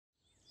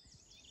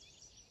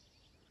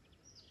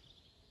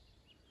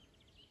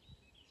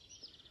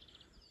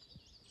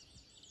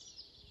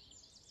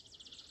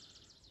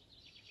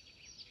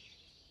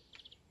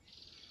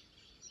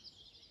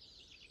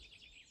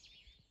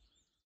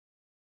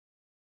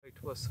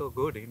It was so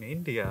good in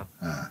India.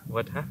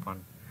 What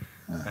happened?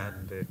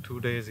 And 2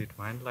 days it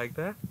went like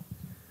that.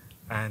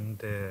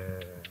 And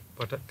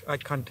but I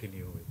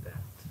continue with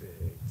that.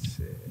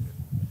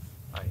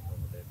 I know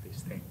that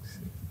these things.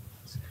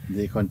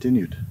 They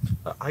continued.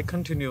 I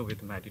continue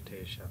with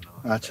meditation.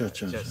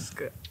 Just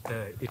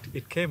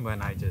it came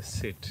when I just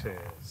sit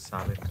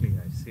silently.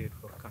 I sit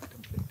for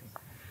contemplating,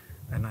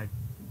 and I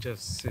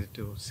just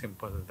do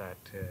simple that.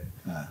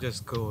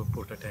 Just go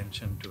put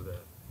attention to the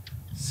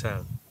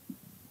self.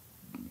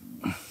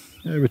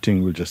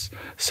 Everything will just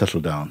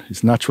settle down.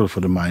 It's natural for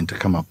the mind to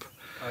come up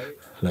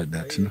like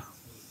that, you know.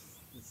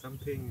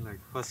 Something like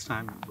first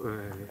time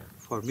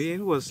for me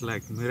it was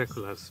like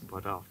miraculous,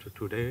 but after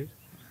 2 days,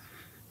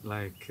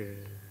 like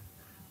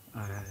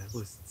I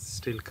was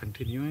still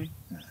continuing,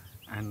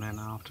 and then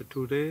after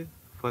 2 days,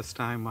 first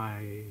time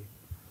I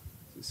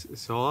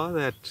saw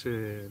that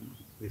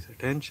this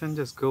attention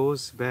just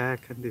goes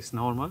back and it's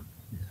normal.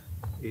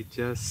 It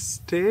just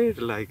stayed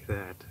like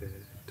that.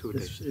 2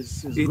 days.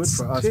 It's good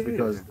for us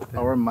because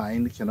our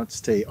mind cannot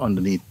stay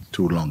underneath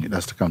too long. It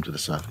has to come to the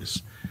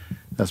surface.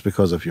 That's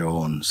because of your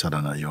own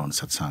sadhana, your own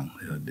satsang.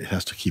 It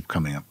has to keep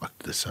coming up back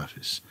to the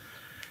surface.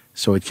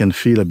 So it can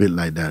feel a bit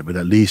like that, but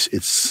at least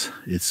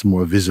it's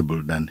more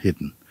visible than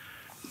hidden.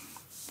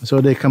 So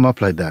they come up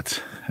like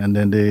that, and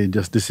then they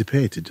just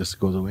dissipate. It just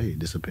goes away,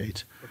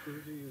 dissipate.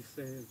 But do you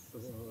say so,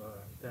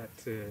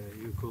 that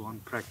you go on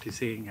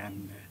practicing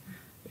and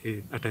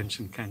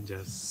attention can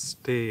just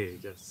stay,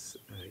 it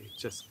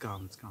just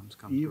comes.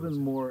 Even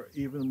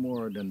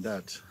more than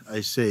that, I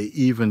say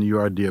even you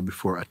are there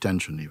before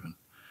attention even.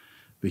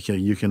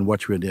 Because you can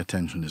watch where the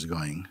attention is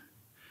going.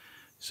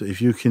 So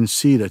if you can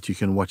see that you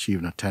can watch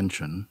even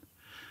attention,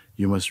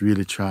 you must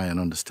really try and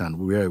understand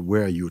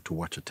where are you to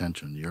watch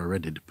attention. You're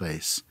already the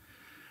place.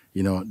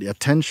 You know, the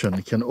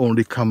attention can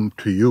only come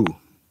to you,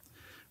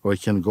 or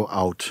it can go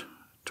out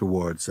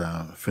towards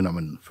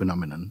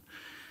phenomenon.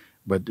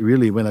 But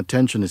really, when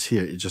attention is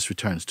here, it just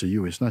returns to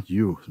you. It's not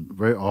you.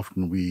 Very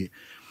often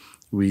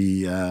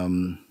we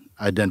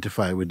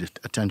identify with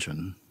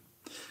attention.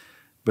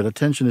 But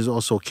attention is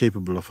also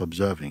capable of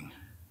observing,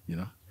 you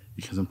know.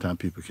 Sometimes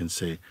people can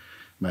say,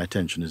 my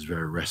attention is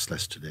very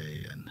restless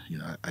today, and you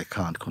know I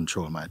can't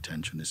control my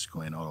attention. It's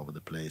going all over the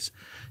place.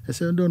 I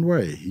say, don't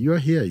worry, you're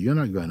here. You're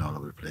not going all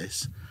over the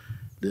place.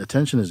 The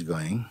attention is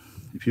going.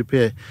 If you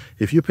pay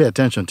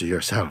attention to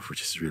yourself,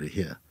 which is really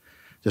here,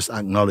 just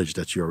acknowledge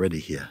that you're already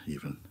here.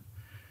 Even,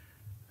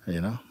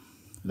 you know,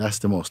 that's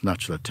the most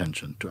natural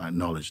attention, to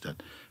acknowledge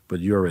that. But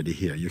you're already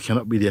here. You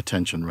cannot be the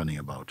attention running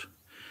about.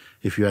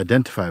 If you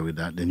identify with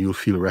that, then you'll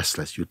feel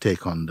restless. You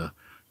take on the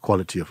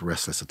quality of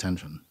restless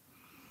attention.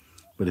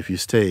 But if you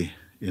stay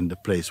in the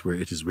place where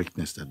it is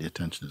weakness that the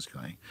attention is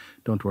going,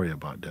 don't worry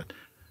about that.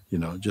 You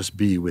know, just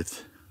be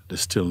with the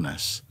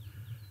stillness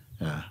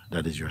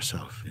that is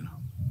yourself, you know.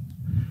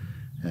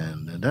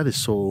 And that is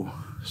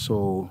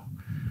so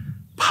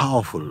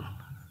powerful,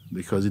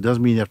 because it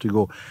doesn't mean you have to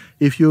go.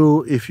 If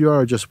you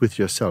are just with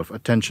yourself,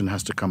 attention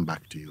has to come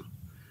back to you,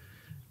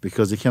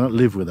 because it cannot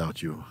live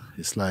without you.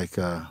 It's like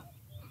a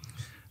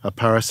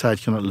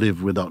parasite cannot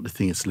live without the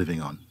thing it's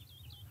living on.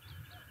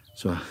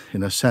 So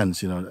in a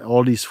sense, you know,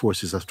 all these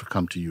forces have to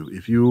come to you.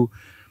 If you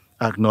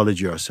acknowledge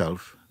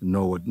yourself,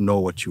 know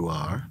what you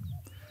are,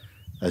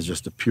 as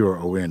just a pure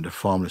awareness, the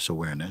formless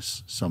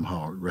awareness,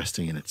 somehow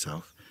resting in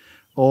itself,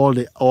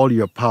 all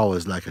your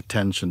powers like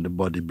attention, the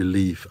body,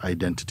 belief,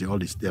 identity, all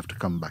these, they have to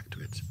come back to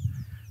it.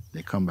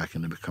 They come back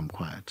and they become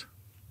quiet.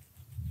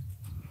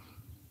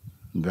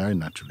 Very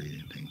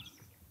naturally, I think.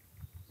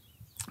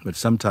 But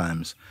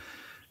sometimes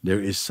there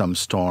is some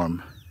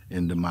storm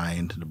in the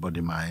mind, the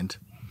body-mind,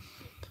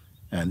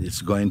 and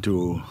it's going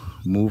to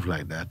move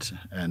like that.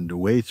 And the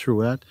way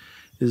through that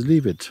is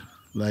leave it.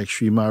 Like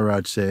Sri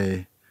Maharaj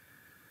say,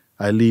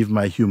 I leave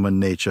my human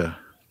nature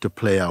to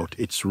play out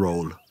its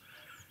role.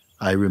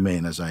 I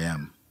remain as I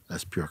am,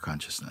 as pure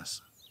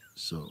consciousness.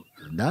 So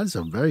that's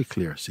a very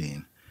clear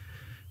scene.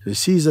 He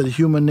sees that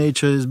human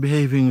nature is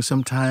behaving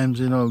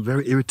sometimes, you know,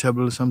 very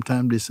irritable,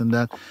 sometimes this and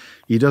that.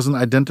 He doesn't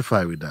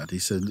identify with that. He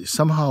said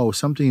somehow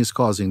something is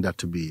causing that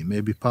to be.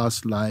 Maybe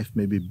past life,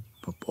 maybe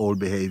old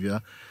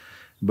behavior.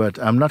 But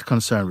I'm not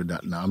concerned with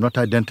that now. I'm not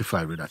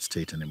identified with that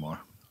state anymore.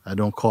 I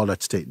don't call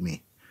that state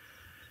me.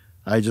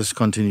 I just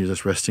continue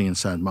just resting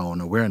inside my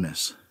own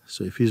awareness.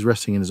 So if he's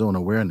resting in his own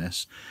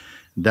awareness,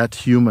 that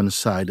human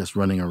side that's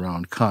running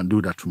around can't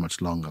do that for much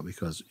longer,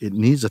 because it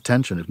needs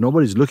attention. If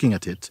nobody's looking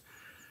at it,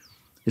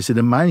 you see,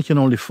 the mind can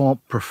only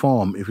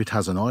perform if it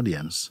has an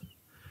audience.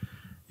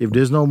 If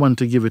there's no one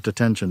to give it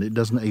attention, it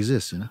doesn't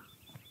exist, you know.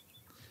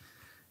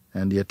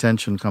 And the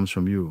attention comes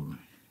from you.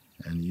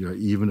 And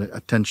even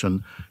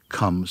attention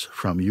comes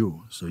from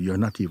you. So you're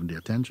not even the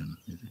attention.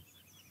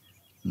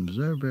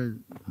 Observe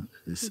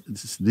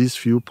these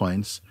few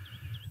points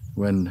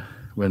when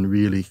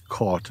really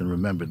caught and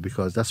remembered,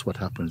 because that's what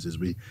happens is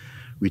we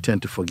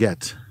tend to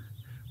forget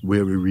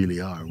where we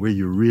really are. Where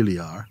you really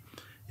are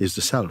is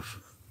the self.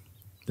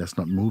 That's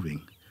not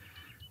moving.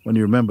 When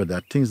you remember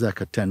that, things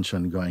like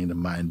attention, going in the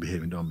mind,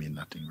 behaving don't mean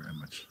nothing very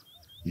much.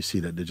 You see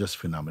that they're just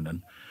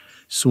phenomenon,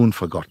 soon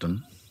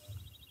forgotten,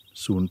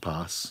 soon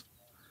pass,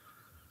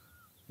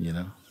 you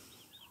know,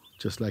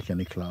 just like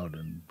any cloud,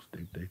 and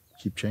they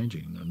keep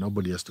changing.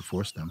 Nobody has to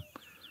force them.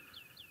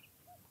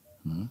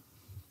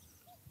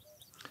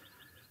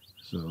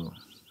 So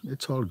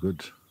it's all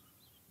good.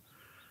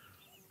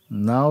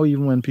 Now,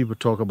 even when people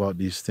talk about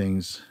these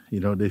things, you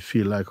know, they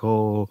feel like,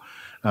 oh,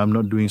 I'm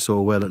not doing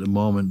so well at the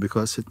moment,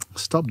 because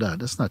stop that.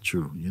 That's not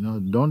true. You know,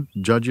 don't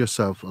judge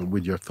yourself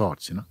with your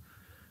thoughts, you know.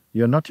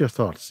 You're not your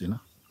thoughts, you know.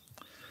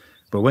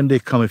 But when they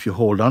come, if you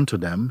hold on to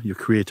them, you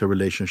create a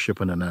relationship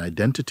and an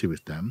identity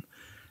with them.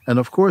 And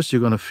of course, you're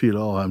going to feel,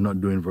 oh, I'm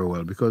not doing very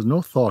well, because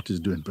no thought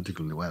is doing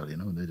particularly well, you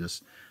know.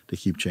 They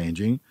keep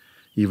changing.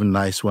 Even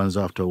nice ones,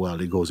 after a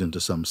while, it goes into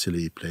some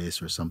silly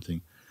place or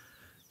something.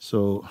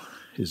 So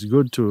it's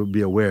good to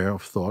be aware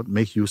of thought,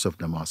 make use of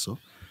them also,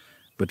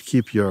 but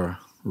keep your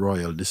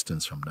royal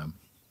distance from them.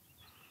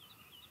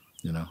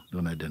 You know,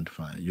 don't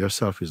identify.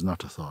 Yourself is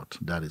not a thought.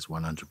 That is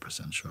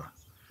 100% sure.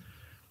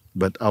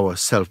 But our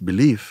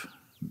self-belief,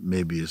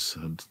 maybe is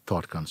a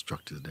thought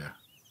construct is there.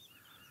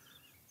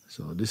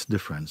 So this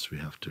difference we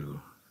have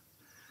to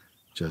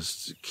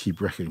just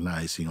keep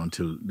recognizing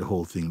until the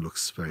whole thing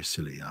looks very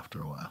silly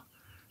after a while.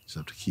 Just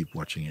have to keep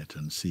watching it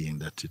and seeing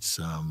that it's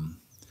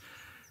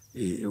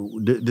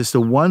this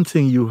the one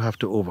thing you have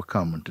to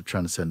overcome and to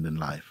transcend in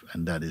life,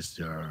 and that is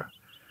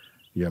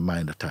your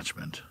mind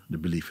attachment, the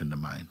belief in the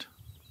mind.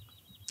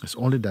 It's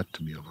only that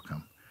to be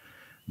overcome.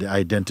 The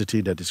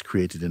identity that is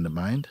created in the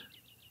mind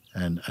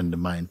and the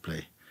mind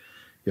play.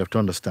 You have to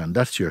understand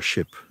that's your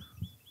ship,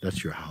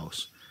 that's your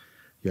house.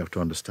 You have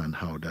to understand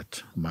how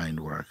that mind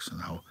works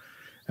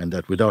and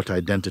that without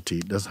identity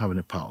it doesn't have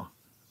any power.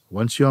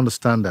 Once you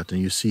understand that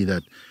and you see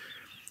that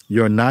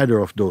you're neither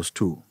of those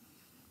two,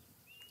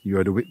 you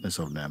are the witness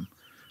of them,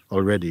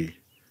 already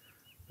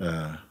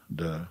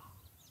the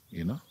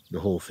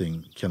whole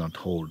thing cannot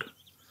hold.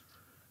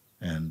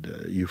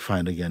 And you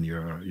find again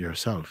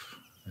yourself.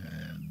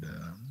 And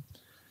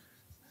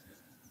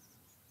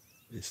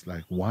it's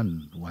like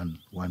one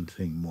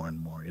thing more and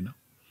more, you know?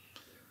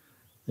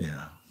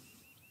 Yeah.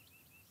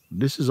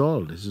 This is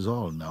all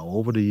now.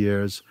 Over the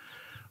years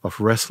of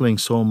wrestling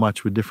so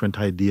much with different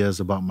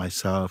ideas about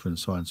myself and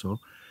so,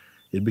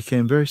 it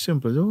became very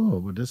simple. Oh,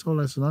 but that's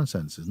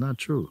nonsense. It's not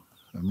true.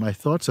 My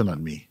thoughts are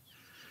not me.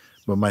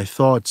 But my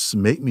thoughts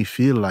make me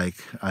feel like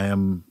I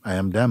am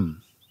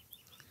them.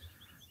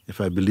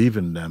 If I believe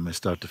in them, I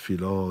start to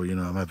feel, oh, you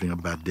know, I'm having a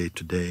bad day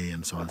today,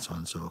 and so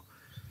on. So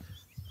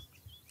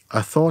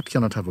a thought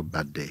cannot have a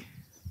bad day.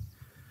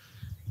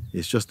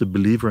 It's just the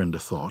believer in the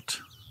thought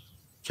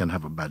can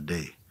have a bad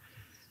day.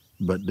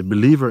 But the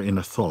believer in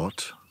a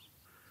thought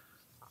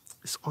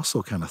is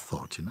also kind of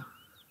thought, you know.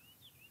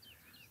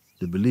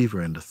 The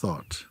believer in the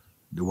thought,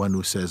 the one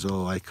who says,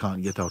 oh, I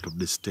can't get out of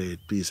this state,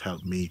 please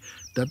help me,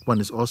 that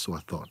one is also a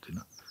thought, you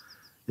know.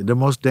 The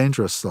most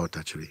dangerous thought,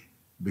 actually,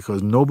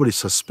 because nobody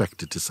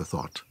suspects it is a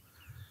thought.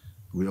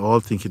 We all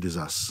think it is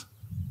us.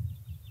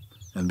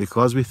 And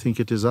because we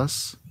think it is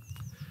us,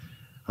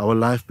 our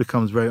life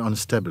becomes very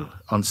unstable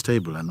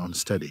and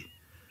unsteady,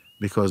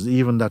 because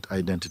even that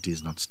identity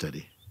is not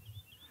steady.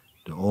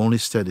 The only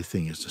steady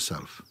thing is the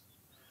self,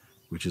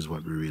 which is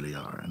what we really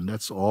are. And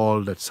that's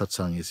all that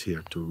satsang is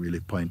here to really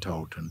point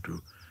out and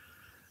to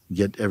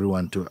get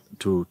everyone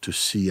to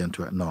see and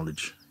to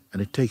acknowledge.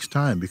 And it takes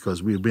time,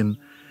 because we've been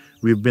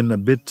a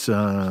bit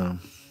a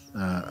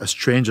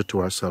stranger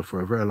to ourselves for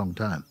a very long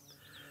time,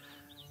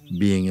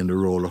 being in the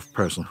role of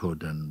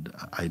personhood and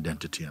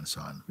identity and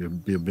so on.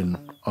 We've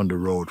been on the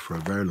road for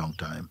a very long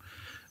time,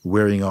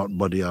 wearing out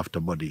body after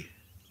body,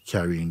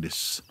 carrying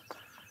this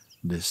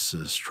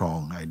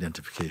strong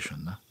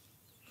identification.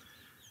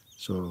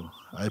 So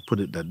I put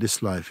it that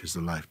this life is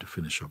the life to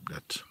finish up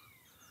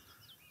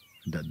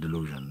that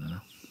delusion, you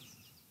know.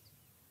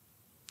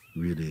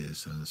 Really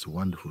is, and it's a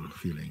wonderful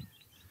feeling.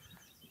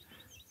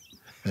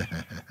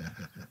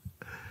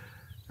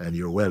 And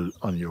you're well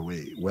on your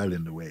way, well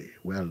in the way,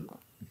 well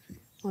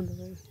On the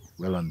way.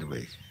 well on the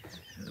way,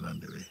 well on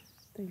the way.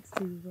 Thanks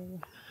to you, brother.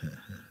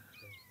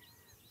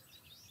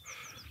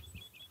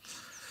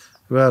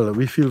 Well,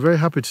 we feel very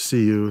happy to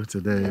see you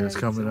today. It's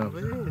coming up.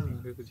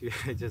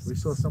 Just We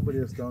saw somebody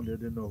else down there,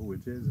 didn't know who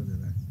it is, and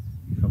then I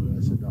come and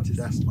I said,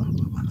 that's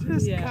Moojibaba.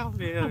 Just come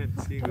here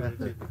and see what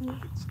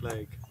it's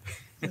like.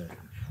 Yeah.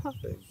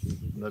 Thank you.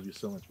 Love you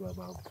so much,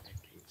 Baba.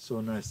 So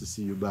nice to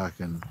see you back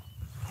and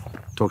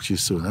talk to you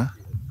soon, huh?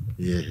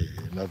 Yeah.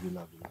 Love you.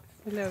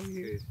 I love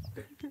you.